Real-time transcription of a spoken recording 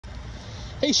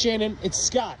Hey Shannon, it's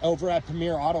Scott over at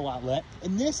Premier Auto Outlet,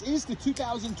 and this is the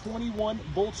 2021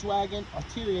 Volkswagen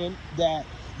Arteon that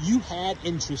you had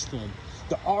interest in.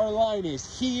 The R-Line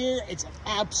is here. It's an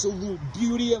absolute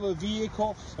beauty of a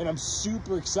vehicle, and I'm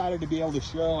super excited to be able to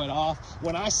show it off.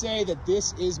 When I say that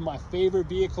this is my favorite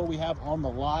vehicle we have on the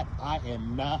lot, I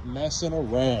am not messing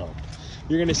around.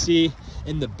 You're gonna see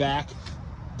in the back,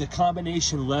 the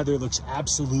combination leather looks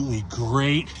absolutely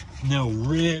great. No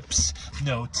rips,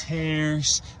 no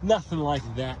tears, nothing like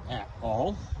that at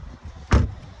all.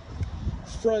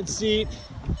 Front seat,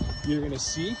 you're gonna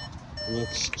see,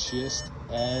 looks just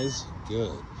as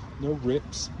good. No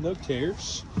rips, no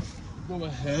tears. Go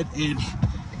ahead and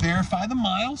verify the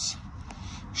miles.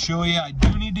 Show you I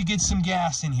do need to get some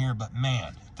gas in here, but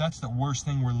man, if that's the worst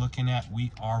thing we're looking at,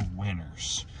 we are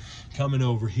winners. Coming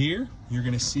over here, you're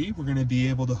gonna see we're gonna be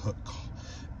able to hook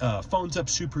phones up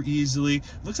super easily.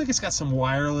 Looks like it's got some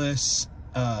wireless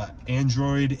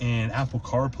Android and Apple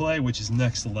CarPlay, which is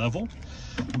next level.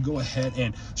 We'll go ahead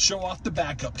and show off the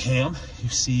backup cam. You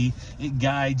see it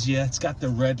guides you. It's got the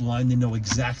red line to know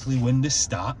exactly when to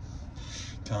stop.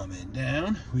 Coming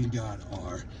down, we got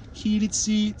our heated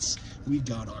seats. We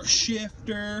got our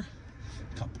shifter,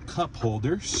 a couple cup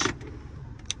holders.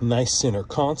 Nice center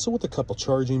console with a couple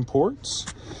charging ports.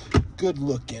 Good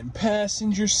looking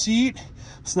passenger seat.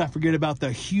 Let's not forget about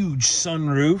the huge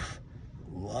sunroof.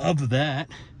 Love that.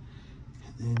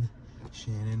 And then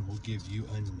Shannon will give you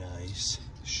a nice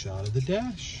shot of the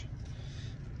dash.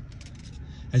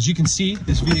 As you can see,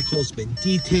 this vehicle has been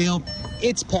detailed.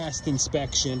 It's passed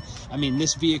inspection. I mean,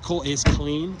 this vehicle is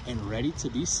clean and ready to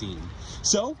be seen.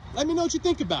 So let me know what you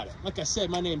think about it. Like I said,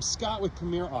 my name's Scott with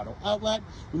Premier Auto Outlet.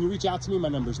 When you reach out to me, my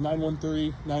number is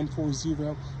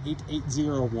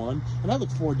 913-940-8801, and I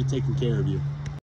look forward to taking care of you.